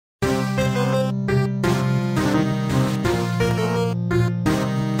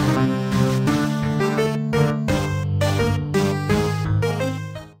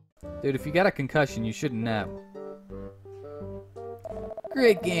Dude, if you got a concussion, you shouldn't nap.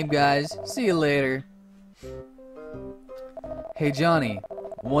 Great game, guys. See you later. Hey, Johnny.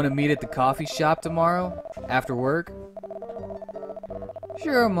 Want to meet at the coffee shop tomorrow? After work?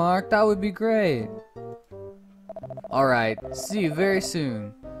 Sure, Mark. That would be great. Alright. See you very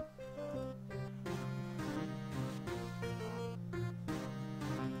soon.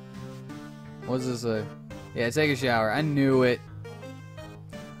 What's this say? Yeah, take a shower. I knew it.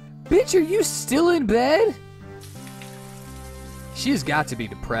 Bitch, are you still in bed? She's got to be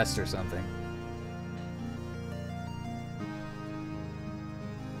depressed or something.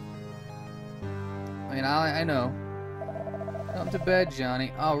 I mean, I know. Come to bed,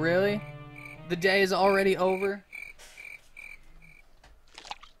 Johnny. Oh, really? The day is already over?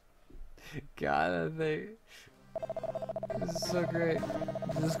 God, I think... This is so great.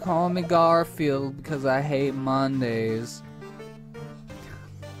 Just call me Garfield because I hate Mondays.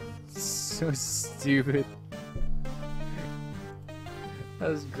 So stupid. That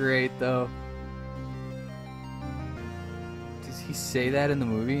was great, though. Does he say that in the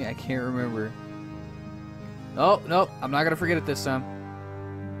movie? I can't remember. Oh, nope. I'm not gonna forget it this time.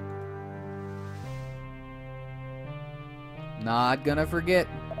 Not gonna forget.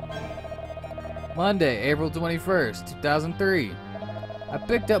 Monday, April 21st, 2003. I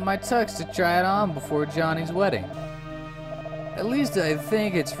picked up my tux to try it on before Johnny's wedding. At least I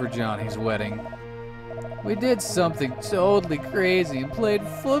think it's for Johnny's wedding. We did something totally crazy and played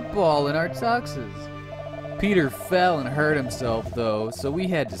football in our tuxes. Peter fell and hurt himself though, so we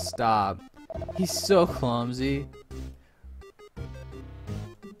had to stop. He's so clumsy.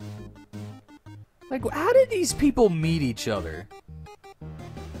 Like, how did these people meet each other?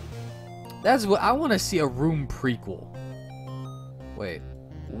 That's what I want to see, a Room prequel. Wait,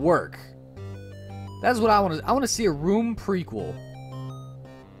 work. That's what I want to see, a Room prequel.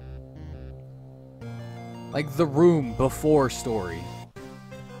 Like The Room before story.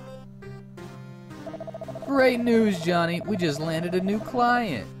 Great news, Johnny. We just landed a new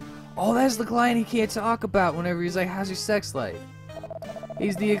client. Oh, that's the client he can't talk about whenever he's like, how's your sex life?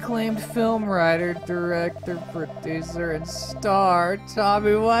 He's the acclaimed film writer, director, producer, and star,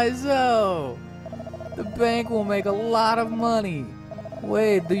 Tommy Wiseau. The bank will make a lot of money.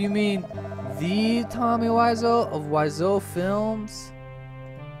 Wait, do you mean the Tommy Wiseau of Wiseau Films?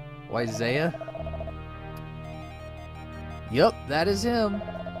 Wiseau? Yup, that is him.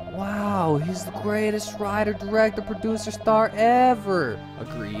 Wow, he's the greatest writer, director, producer, star ever.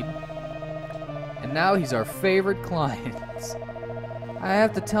 Agreed. And now he's our favorite client. I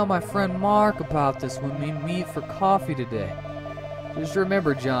have to tell my friend Mark about this when we meet for coffee today. Just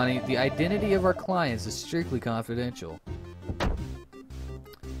remember, Johnny, the identity of our clients is strictly confidential.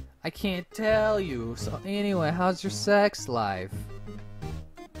 I can't tell you. So anyway, how's your sex life?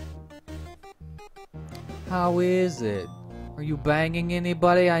 How is it? Are you banging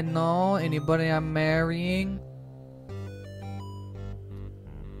anybody I know? Anybody I'm marrying?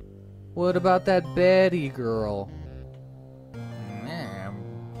 What about that Betty girl?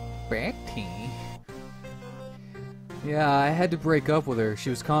 Betty? Yeah, I had to break up with her. She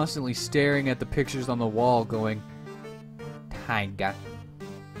was constantly staring at the pictures on the wall going, Tynga.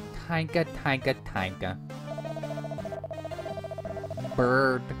 Tynga, Tynga, Tynga.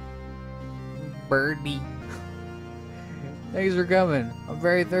 Bird. Birdie. Thanks for coming. I'm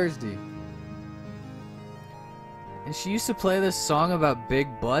very thirsty. And she used to play this song about big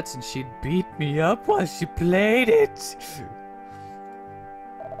butts and she'd beat me up while she played it.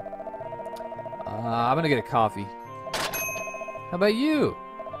 I'm gonna get a coffee. How about you?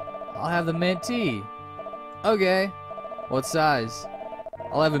 I'll have the mint tea. Okay. What size?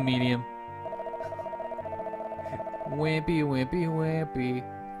 I'll have a medium. Wimpy, wimpy, wimpy.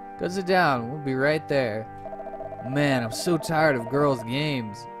 Go sit down. We'll be right there. Man, I'm so tired of girls'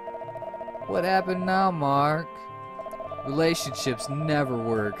 games. What happened now, Mark? Relationships never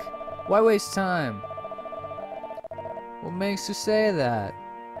work. Why waste time? What makes you say that?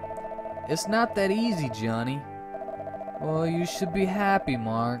 It's not that easy, Johnny. Well, you should be happy,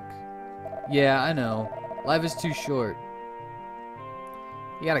 Mark. Yeah, I know. Life is too short.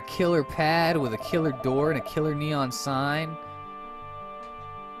 You got a killer pad with a killer door and a killer neon sign.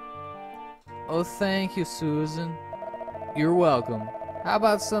 Oh, thank you, Susan. You're welcome. How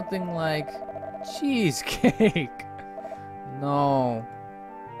about something like cheesecake? No,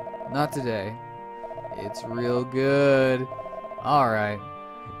 not today. It's real good. Alright.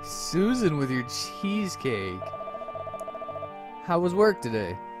 Susan with your cheesecake. How was work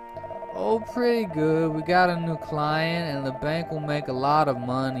today? Oh, pretty good. We got a new client and the bank will make a lot of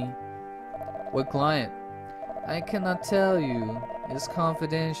money. What client? I cannot tell you. It's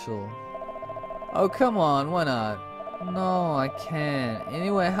confidential. Oh, come on, why not? No, I can't.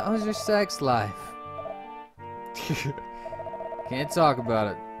 Anyway, how's your sex life? Can't talk about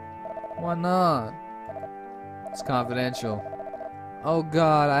it. Why not? It's confidential. Oh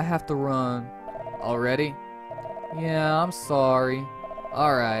God, I have to run. Already? Yeah, I'm sorry.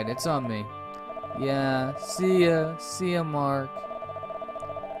 Alright, it's on me. Yeah, see ya. See ya, Mark.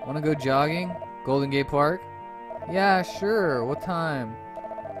 Wanna go jogging? Golden Gate Park? Yeah, sure. What time?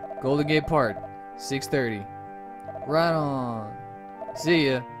 Golden Gate Park, 6:30. Right on. See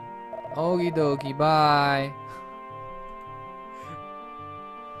ya. Okie dokie, bye.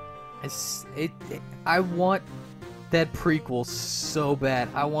 I want that prequel so bad.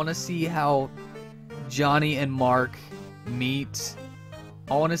 I want to see how Johnny and Mark meet.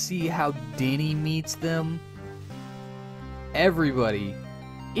 I want to see how Denny meets them. Everybody.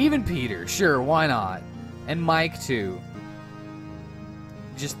 Even Peter. Sure, why not? And Mike, too.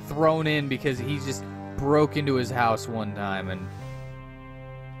 Just thrown in because he just broke into his house one time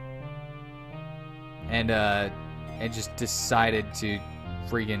and just decided to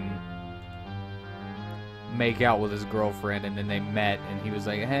freaking make out with his girlfriend, and then they met and he was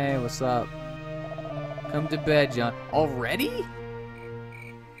like, hey, what's up? Come to bed, John. Already?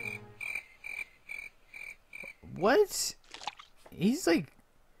 What? He's like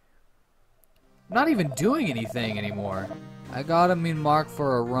not even doing anything anymore. I gotta meet Mark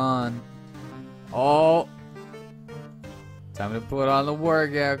for a run. Oh, time to put on the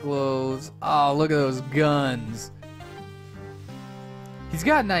workout clothes. Oh, look at those guns. He's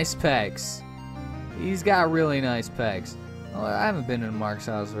got nice pecs. He's got really nice pecs. Oh, I haven't been in Mark's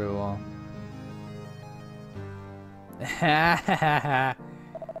house for a while. That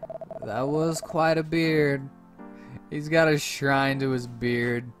was quite a beard. He's got a shrine to his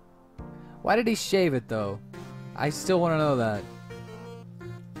beard. Why did he shave it though? I still want to know that.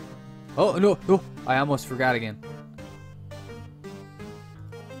 Oh, no, no, I almost forgot again.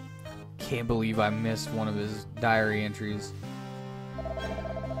 Can't believe I missed one of his diary entries.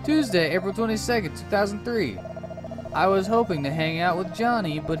 Tuesday, April 22nd, 2003. I was hoping to hang out with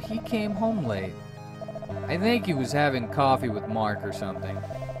Johnny, but he came home late. I think he was having coffee with Mark or something.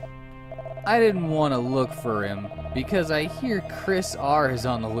 I didn't want to look for him because I hear Chris R is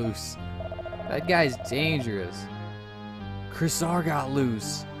on the loose. That guy's dangerous. Chris R got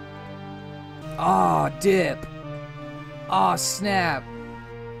loose. Aw, dip. Aw, snap.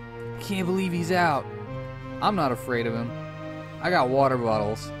 Can't believe he's out. I'm not afraid of him. I got water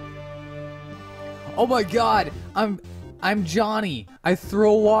bottles. Oh my God, I'm Johnny. I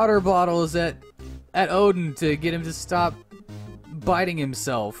throw water bottles at Odin to get him to stop biting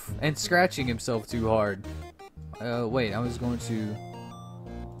himself and scratching himself too hard. Wait, I was going to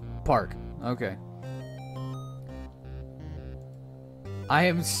park. Okay.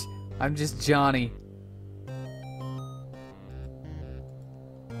 I'm just Johnny.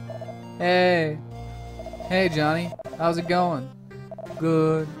 Hey. Hey, Johnny. How's it going?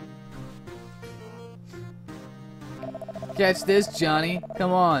 Good. Catch this, Johnny.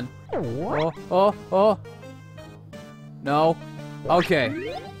 Come on. Oh, oh, oh. No.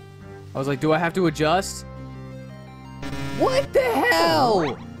 Okay. I was like, do I have to adjust? What the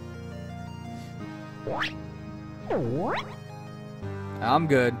hell? I'm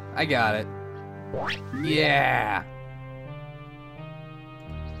good. I got it. Yeah.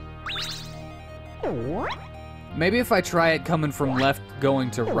 Maybe if I try it coming from left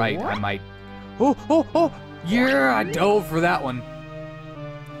going to right, I might. Oh, oh, oh. Yeah, I dove for that one.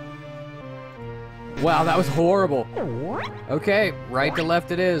 Wow, that was horrible. Okay, right to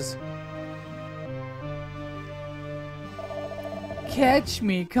left it is. Catch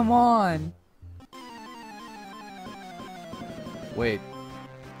me, come on. Wait.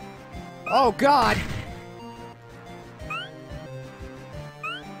 Oh, God.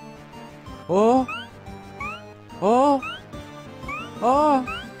 Oh. Oh. Oh.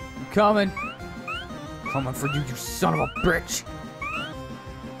 I'm coming. Coming for you, you son of a bitch.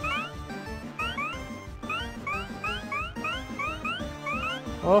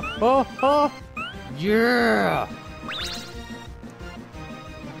 Oh, oh, oh. Yeah.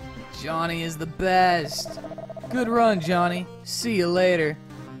 Johnny is the best. Good run, Johnny. See you later.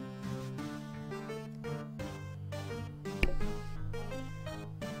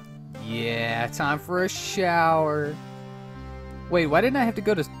 Yeah, time for a shower. Wait, why didn't I have to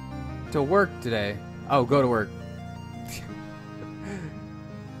go to work today? Oh, go to work.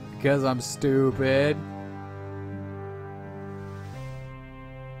 Because I'm stupid.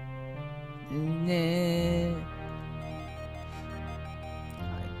 Nah.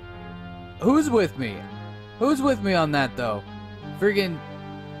 Who's with me? Who's with me on that, though? Friggin'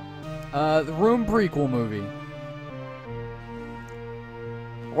 the Room prequel movie.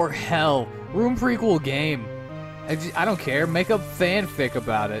 Or hell, Room prequel game. I don't care. Make a fanfic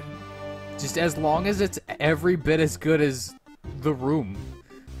about it. Just as long as it's every bit as good as The Room.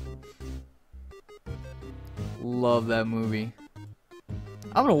 Love that movie.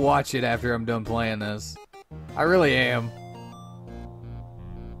 I'm gonna watch it after I'm done playing this. I really am.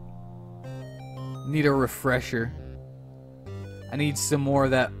 Need a refresher. I need some more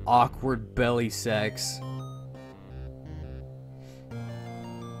of that awkward belly sex.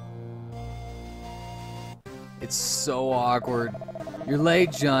 It's so awkward. You're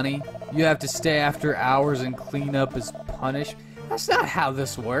late, Johnny. You have to stay after hours and clean up as punish. That's not how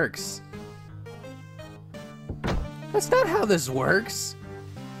this works. That's not how this works.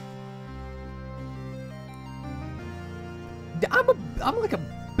 I'm like a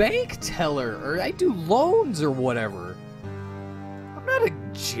bank teller, or I do loans or whatever. I'm not a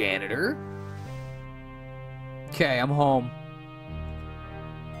janitor. Okay, I'm home.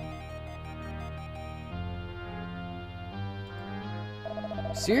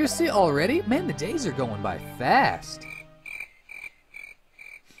 Seriously, already? Man, the days are going by fast.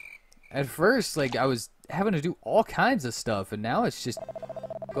 At first, like, I was having to do all kinds of stuff, and now it's just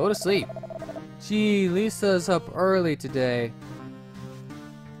go to sleep. Gee, Lisa's up early today.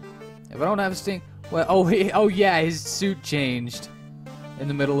 If I don't have a stink... Well, oh yeah, his suit changed in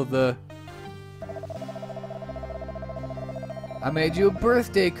the middle of the... I made you a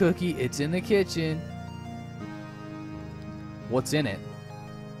birthday cookie. It's in the kitchen. What's in it?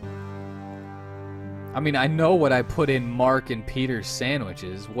 I mean, I know what I put in Mark and Peter's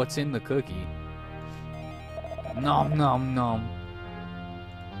sandwiches. What's in the cookie? Nom nom nom.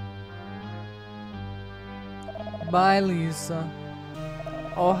 Bye, Lisa.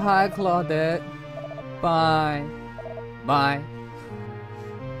 Oh, hi, Claudette. Bye. Bye.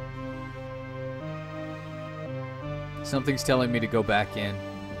 Something's telling me to go back in.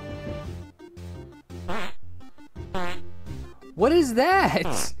 What is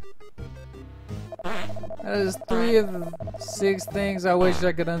that? That is 3 of the 6 things I wish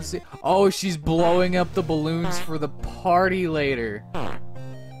I could unsee. Oh, she's blowing up the balloons for the party later.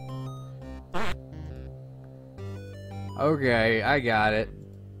 Okay, I got it.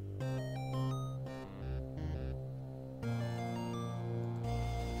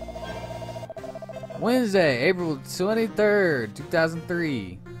 Wednesday, April 23rd,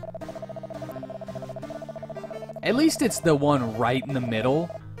 2003. At least it's the one right in the middle,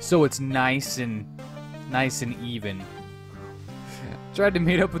 so it's nice and even. Tried to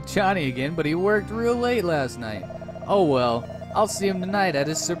meet up with Johnny again, but he worked real late last night. Oh well, I'll see him tonight at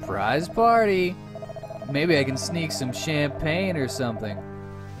his surprise party. Maybe I can sneak some champagne or something.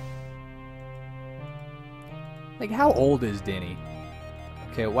 Like, how old is Denny?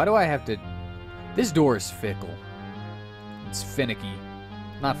 Okay, why do I have to... This door is fickle. It's finicky,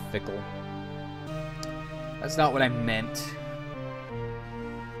 not fickle. That's not what I meant.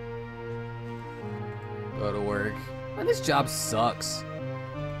 Go to work. Man, this job sucks.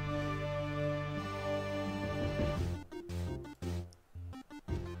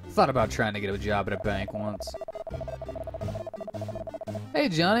 Thought about trying to get a job at a bank once. Hey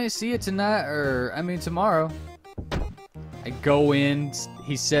Johnny, see you tonight, tomorrow. I go in,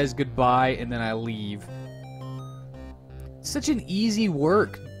 he says goodbye, and then I leave. Such an easy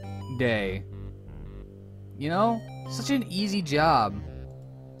work day. You know? Such an easy job.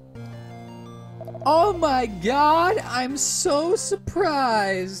 Oh my god, I'm so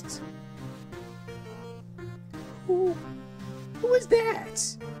surprised. Who is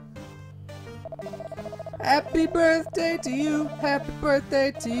that? Happy birthday to you, happy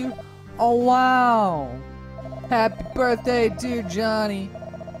birthday to you. Oh wow. Happy birthday, dear Johnny.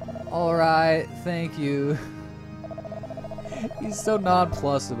 Alright, thank you. He's so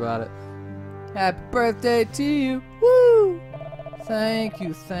nonplussed about it. Happy birthday to you. Woo! Thank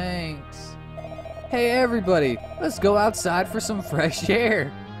you, thanks. Hey everybody, let's go outside for some fresh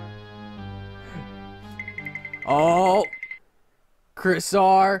air. Oh, Chris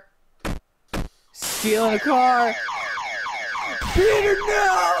R. Stealing a car. Peter,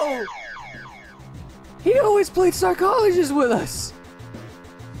 no! He always played psychologist with us.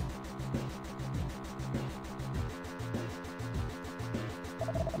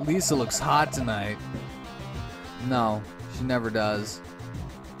 Lisa looks hot tonight. No, she never does.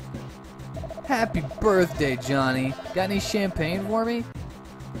 Happy birthday, Johnny. Got any champagne for me?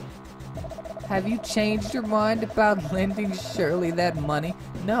 Have you changed your mind about lending Shirley that money?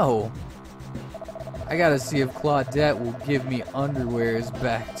 No. I gotta see if Claudette will give me underwears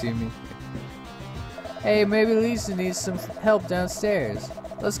back to me. Hey, maybe Lisa needs some help downstairs.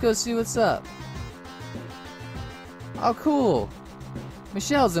 Let's go see what's up. Oh, cool.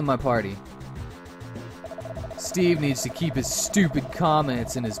 Michelle's in my party. Steve needs to keep his stupid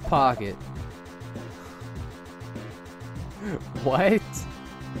comments in his pocket. What?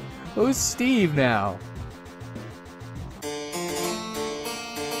 Who's Steve now?